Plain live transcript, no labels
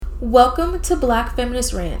Welcome to Black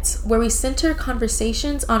Feminist Rants, where we center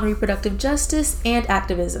conversations on reproductive justice and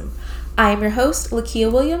activism. I am your host,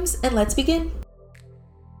 Lakia Williams, and let's begin.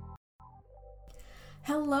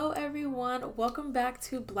 Hello everyone, welcome back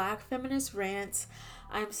to Black Feminist Rants.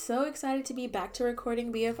 I'm so excited to be back to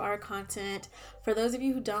recording BFR content. For those of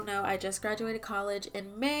you who don't know, I just graduated college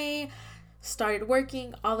in May, started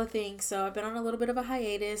working, all the things, so I've been on a little bit of a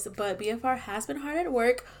hiatus, but BFR has been hard at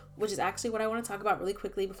work, which is actually what I want to talk about really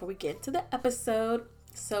quickly before we get into the episode.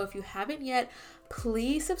 So if you haven't yet,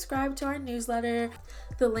 please subscribe to our newsletter.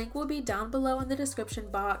 The link will be down below in the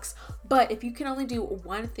description box. But if you can only do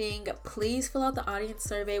one thing, please fill out the audience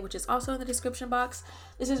survey, which is also in the description box.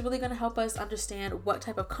 This is really going to help us understand what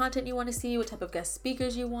type of content you want to see, what type of guest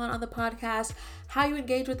speakers you want on the podcast, how you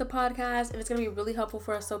engage with the podcast, and it's going to be really helpful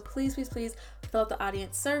for us. So please fill out the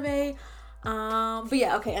audience survey. But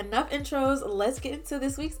yeah, okay, enough intros. Let's get into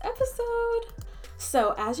this week's episode.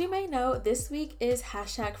 So as you may know, this week is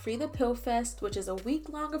 #FreeThePillFest, which is a week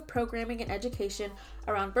long of programming and education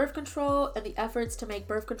around birth control and the efforts to make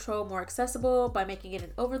birth control more accessible by making it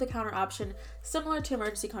an over-the-counter option similar to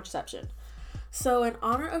emergency contraception. So in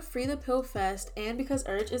honor of Free the Pill Fest, and because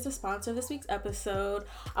Urge is the sponsor of this week's episode,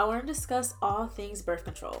 I want to discuss all things birth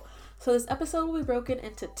control. So this episode will be broken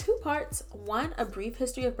into two parts. One, a brief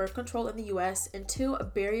history of birth control in the US, and two,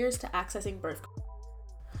 barriers to accessing birth control.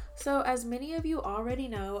 So as many of you already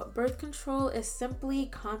know, birth control is simply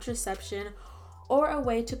contraception or a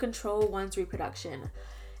way to control one's reproduction.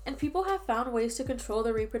 And people have found ways to control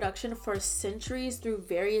their reproduction for centuries through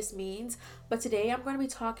various means, but today I'm going to be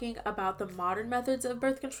talking about the modern methods of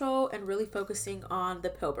birth control and really focusing on the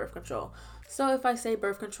pill birth control. So if I say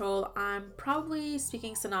birth control, I'm probably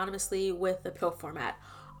speaking synonymously with the pill format,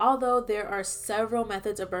 although there are several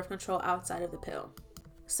methods of birth control outside of the pill,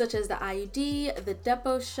 such as the IUD, the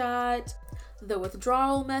depot shot, the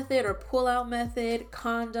withdrawal method or pull-out method,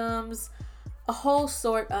 condoms, a whole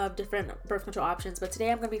sort of different birth control options, but today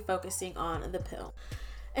I'm going to be focusing on the pill.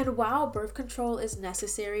 And while birth control is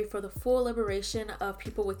necessary for the full liberation of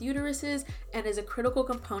people with uteruses and is a critical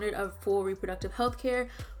component of full reproductive health care,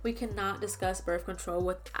 we cannot discuss birth control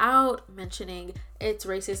without mentioning its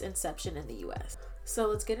racist inception in the US. So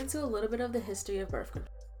let's get into a little bit of the history of birth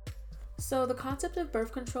control. So the concept of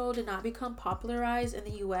birth control did not become popularized in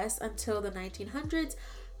the US until the 1900s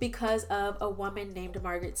because of a woman named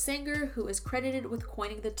Margaret Sanger, who is credited with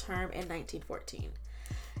coining the term in 1914.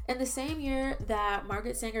 In the same year that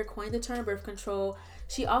Margaret Sanger coined the term birth control,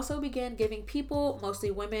 she also began giving people, mostly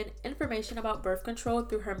women, information about birth control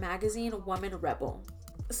through her magazine, Woman Rebel.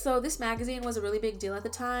 So this magazine was a really big deal at the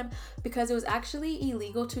time because it was actually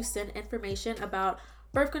illegal to send information about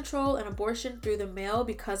birth control and abortion through the mail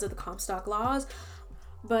because of the Comstock laws.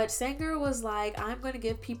 But Sanger was like, I'm going to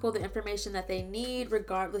give people the information that they need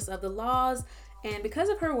regardless of the laws. And because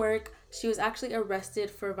of her work, she was actually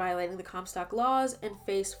arrested for violating the Comstock laws and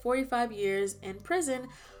faced 45 years in prison,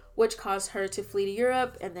 which caused her to flee to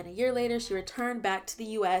Europe. And then a year later, she returned back to the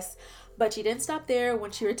US. But she didn't stop there.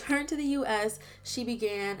 When she returned to the US, she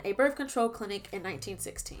began a birth control clinic in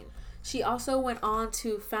 1916. She also went on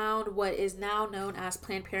to found what is now known as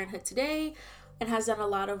Planned Parenthood today, and has done a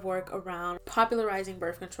lot of work around popularizing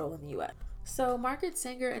birth control in the US. So Margaret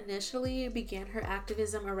Sanger initially began her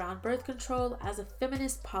activism around birth control as a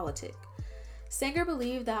feminist politic. Sanger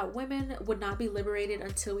believed that women would not be liberated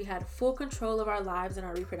until we had full control of our lives and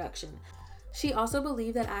our reproduction. She also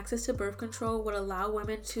believed that access to birth control would allow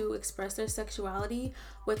women to express their sexuality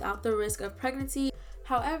without the risk of pregnancy.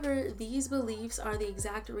 However, these beliefs are the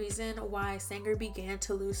exact reason why Sanger began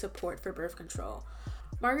to lose support for birth control.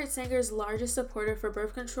 Margaret Sanger's largest supporter for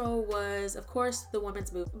birth control was, of course, the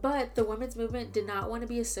women's movement. But the women's movement did not want to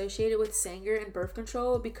be associated with Sanger and birth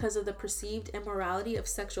control because of the perceived immorality of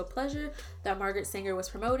sexual pleasure that Margaret Sanger was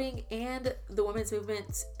promoting, and the women's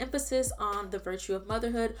movement's emphasis on the virtue of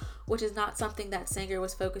motherhood, which is not something that Sanger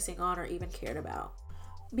was focusing on or even cared about.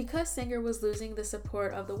 Because Sanger was losing the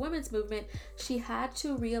support of the women's movement, she had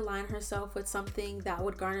to realign herself with something that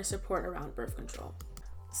would garner support around birth control.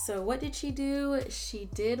 So what did she do? She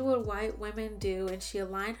did what white women do, and she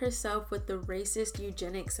aligned herself with the racist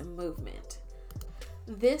eugenics movement.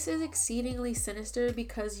 This is exceedingly sinister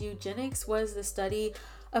because eugenics was the study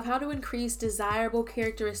of how to increase desirable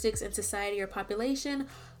characteristics in society or population,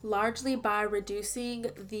 largely by reducing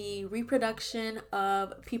the reproduction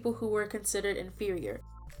of people who were considered inferior.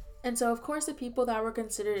 And so, of course, the people that were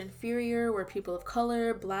considered inferior were people of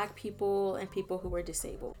color, black people, and people who were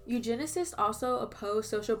disabled. Eugenicists also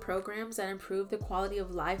opposed social programs that improved the quality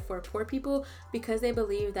of life for poor people because they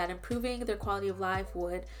believed that improving their quality of life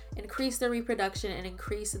would increase their reproduction and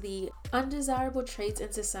increase the undesirable traits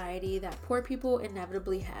in society that poor people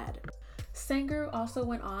inevitably had. Sanger also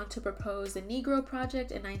went on to propose the Negro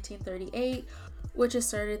Project in 1938, which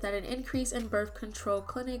asserted that an increase in birth control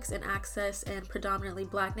clinics and access in predominantly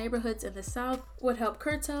black neighborhoods in the South would help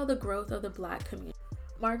curtail the growth of the black community.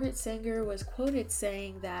 Margaret Sanger was quoted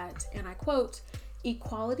saying that, and I quote,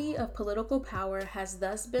 "Equality of political power has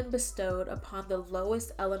thus been bestowed upon the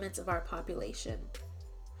lowest elements of our population.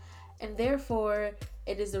 And therefore,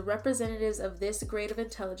 it is the representatives of this grade of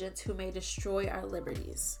intelligence who may destroy our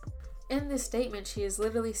liberties." In this statement, she is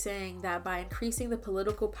literally saying that by increasing the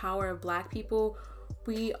political power of black people,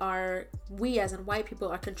 we as in white people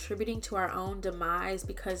are contributing to our own demise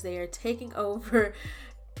because they are taking over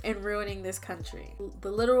and ruining this country.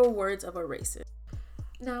 The literal words of a racist.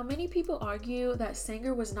 Now, many people argue that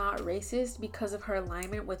Sanger was not racist because of her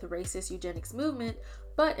alignment with the racist eugenics movement,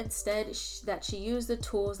 but instead that she used the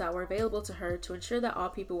tools that were available to her to ensure that all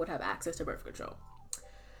people would have access to birth control.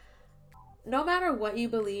 No matter what you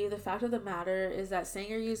believe, the fact of the matter is that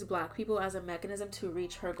Sanger used black people as a mechanism to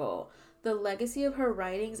reach her goal. The legacy of her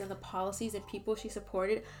writings and the policies and people she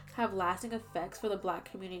supported have lasting effects for the black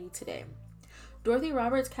community today. Dorothy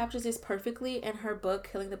Roberts captures this perfectly in her book,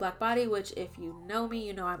 Killing the Black Body, which if you know me,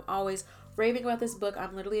 you know I'm always raving about this book.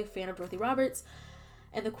 I'm literally a fan of Dorothy Roberts.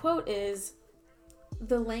 And the quote is,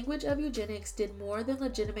 "The language of eugenics did more than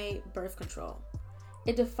legitimate birth control.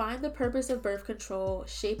 It defined the purpose of birth control,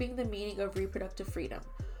 shaping the meaning of reproductive freedom.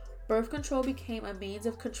 Birth control became a means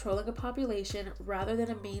of controlling a population rather than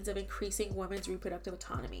a means of increasing women's reproductive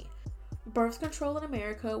autonomy. Birth control in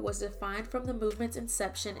America was defined from the movement's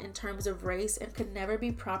inception in terms of race and could never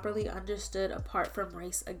be properly understood apart from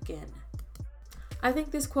race again." I think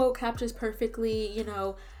this quote captures perfectly,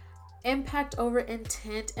 impact over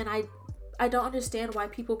intent, and I don't understand why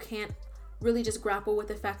people can't really just grapple with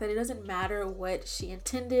the fact that it doesn't matter what she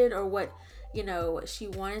intended or what she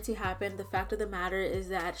wanted to happen. The fact of the matter is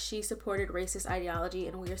that she supported racist ideology,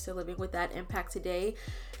 and we are still living with that impact today.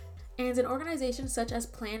 And an organization such as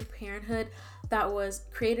Planned Parenthood, that was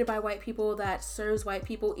created by white people, that serves white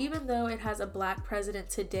people, even though it has a black president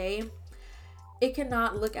today, it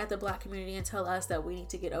cannot look at the black community and tell us that we need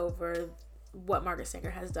to get over what Margaret Sanger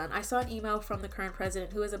has done. I saw an email from the current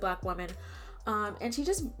president, who is a black woman, and she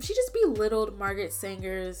just belittled Margaret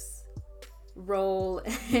Sanger's role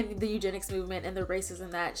in the eugenics movement and the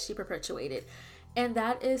racism that she perpetuated. And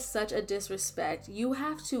that is such a disrespect. You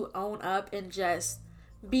have to own up and just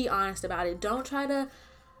be honest about it. Don't try to,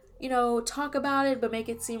 talk about it but make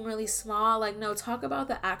it seem really small. No, talk about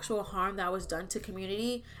the actual harm that was done to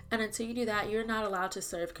community. And until you do that, you're not allowed to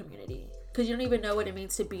serve community, because you don't even know what it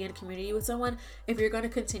means to be in community with someone if you're going to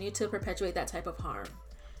continue to perpetuate that type of harm.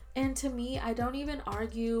 And to me, I don't even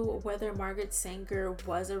argue whether Margaret Sanger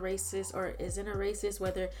was a racist or isn't a racist,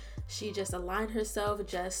 whether she just aligned herself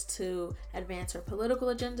just to advance her political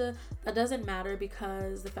agenda. That doesn't matter,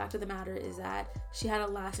 because the fact of the matter is that she had a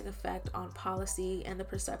lasting effect on policy and the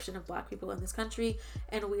perception of black people in this country,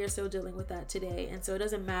 and we are still dealing with that today. And so it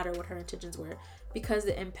doesn't matter what her intentions were, because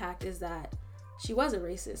the impact is that she was a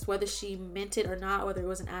racist, whether she meant it or not, whether it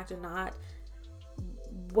was an act or not.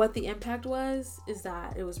 What the impact was is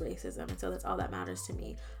that it was racism, and so that's all that matters to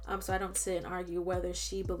me. So I don't sit and argue whether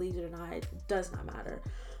she believed it or not. It does not matter.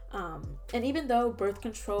 And even though birth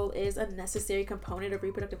control is a necessary component of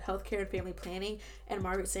reproductive health care and family planning, and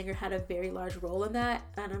Margaret Sanger had a very large role in that,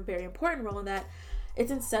 and a very important role in that,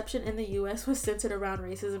 its inception in the U.S. was centered around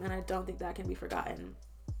racism, and I don't think that can be forgotten.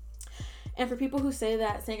 And for people who say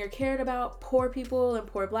that Sanger cared about poor people and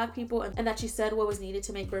poor black people, and that she said what was needed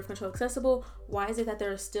to make birth control accessible, why is it that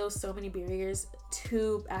there are still so many barriers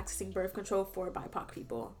to accessing birth control for BIPOC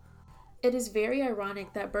people? It is very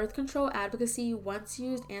ironic that birth control advocacy once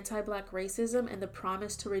used anti-black racism and the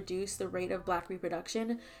promise to reduce the rate of black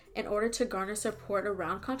reproduction in order to garner support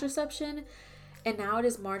around contraception, and now it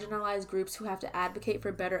is marginalized groups who have to advocate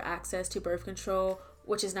for better access to birth control,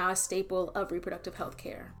 which is now a staple of reproductive health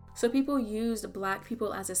care. So people used black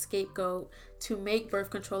people as a scapegoat to make birth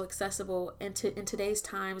control accessible, and in today's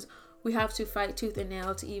times, we have to fight tooth and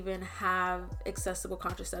nail to even have accessible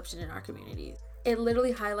contraception in our communities. It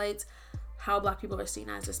literally highlights how black people are seen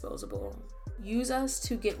as disposable. Use us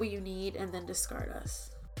to get what you need and then discard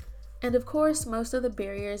us. And of course, most of the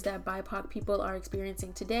barriers that BIPOC people are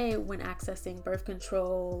experiencing today when accessing birth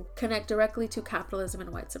control connect directly to capitalism and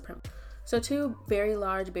white supremacy. So two very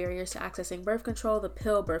large barriers to accessing birth control, the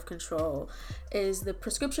pill birth control, is the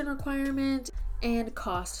prescription requirement and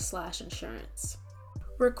cost/insurance.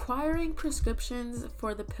 Requiring prescriptions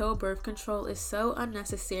for the pill birth control is so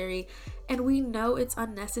unnecessary, and we know it's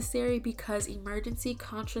unnecessary because emergency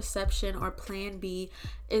contraception or Plan B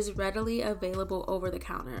is readily available over the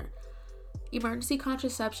counter. Emergency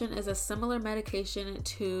contraception is a similar medication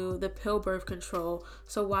to the pill birth control,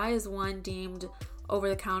 so why is one deemed over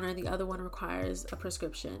the counter and the other one requires a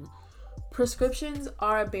prescription? Prescriptions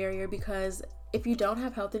are a barrier because if you don't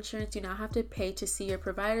have health insurance, you now have to pay to see your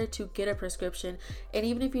provider to get a prescription. And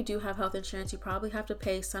even if you do have health insurance, you probably have to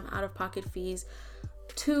pay some out-of-pocket fees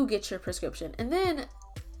to get your prescription. And then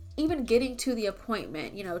even getting to the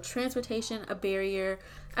appointment, transportation, a barrier,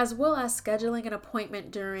 as well as scheduling an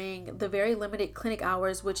appointment during the very limited clinic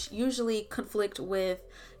hours, which usually conflict with,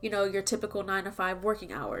 your typical 9 to 5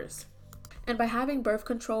 working hours. And by having birth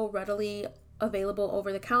control readily available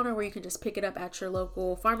over the counter where you can just pick it up at your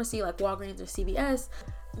local pharmacy like Walgreens or CVS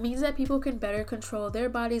means that people can better control their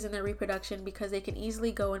bodies and their reproduction because they can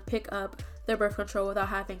easily go and pick up their birth control without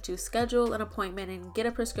having to schedule an appointment and get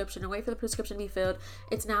a prescription and wait for the prescription to be filled.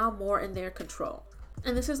 It's now more in their control.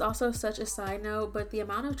 And this is also such a side note, but the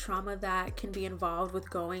amount of trauma that can be involved with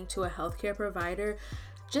going to a healthcare provider,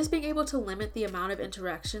 just being able to limit the amount of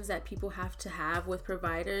interactions that people have to have with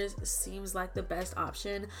providers seems like the best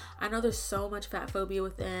option. I know there's so much fat phobia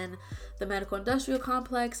within the medical industrial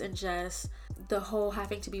complex and just the whole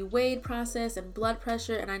having to be weighed process and blood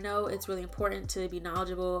pressure. And I know it's really important to be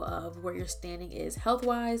knowledgeable of where your standing is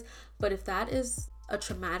health-wise, but if that is a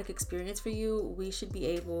traumatic experience for you, we should be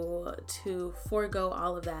able to forego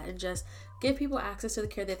all of that and just give people access to the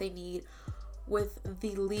care that they need with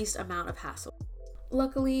the least amount of hassle.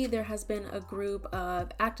 Luckily, there has been a group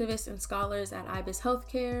of activists and scholars at IBIS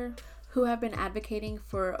Healthcare who have been advocating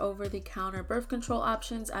for over-the-counter birth control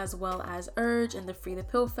options, as well as URGE and the Free the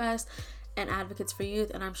Pill Fest and Advocates for Youth,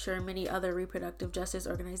 and I'm sure many other reproductive justice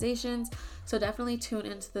organizations. So definitely tune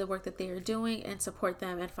into the work that they are doing and support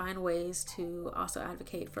them and find ways to also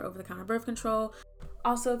advocate for over-the-counter birth control.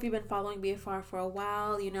 Also, if you've been following BFR for a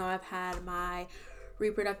while, I've had my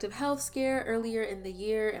reproductive health scare earlier in the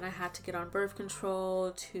year and I had to get on birth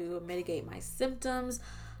control to mitigate my symptoms,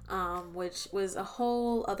 which was a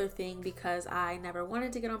whole other thing because I never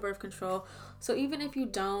wanted to get on birth control. So even if you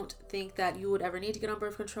don't think that you would ever need to get on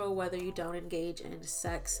birth control, whether you don't engage in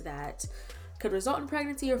sex that could result in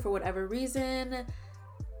pregnancy or for whatever reason,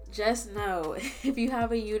 just know if you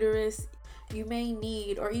have a uterus, you may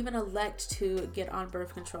need or even elect to get on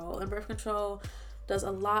birth control. And birth control does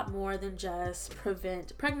a lot more than just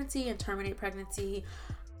prevent pregnancy and terminate pregnancy.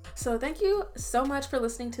 So thank you so much for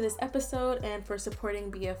listening to this episode and for supporting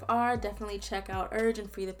BFR. Definitely check out URGE and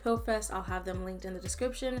Free the Pill Fest. I'll have them linked in the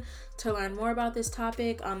description to learn more about this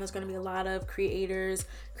topic. There's going to be a lot of creators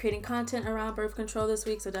creating content around birth control this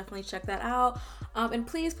week, so definitely check that out. And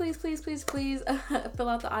please fill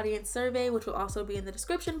out the audience survey, which will also be in the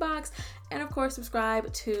description box. And of course,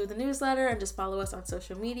 subscribe to the newsletter and just follow us on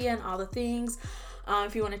social media and all the things.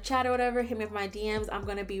 If you want to chat or whatever, hit me with my DMs. I'm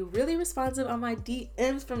going to be really responsive on my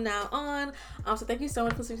DMs from now on. So thank you so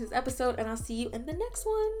much for listening to this episode, and I'll see you in the next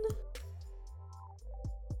one.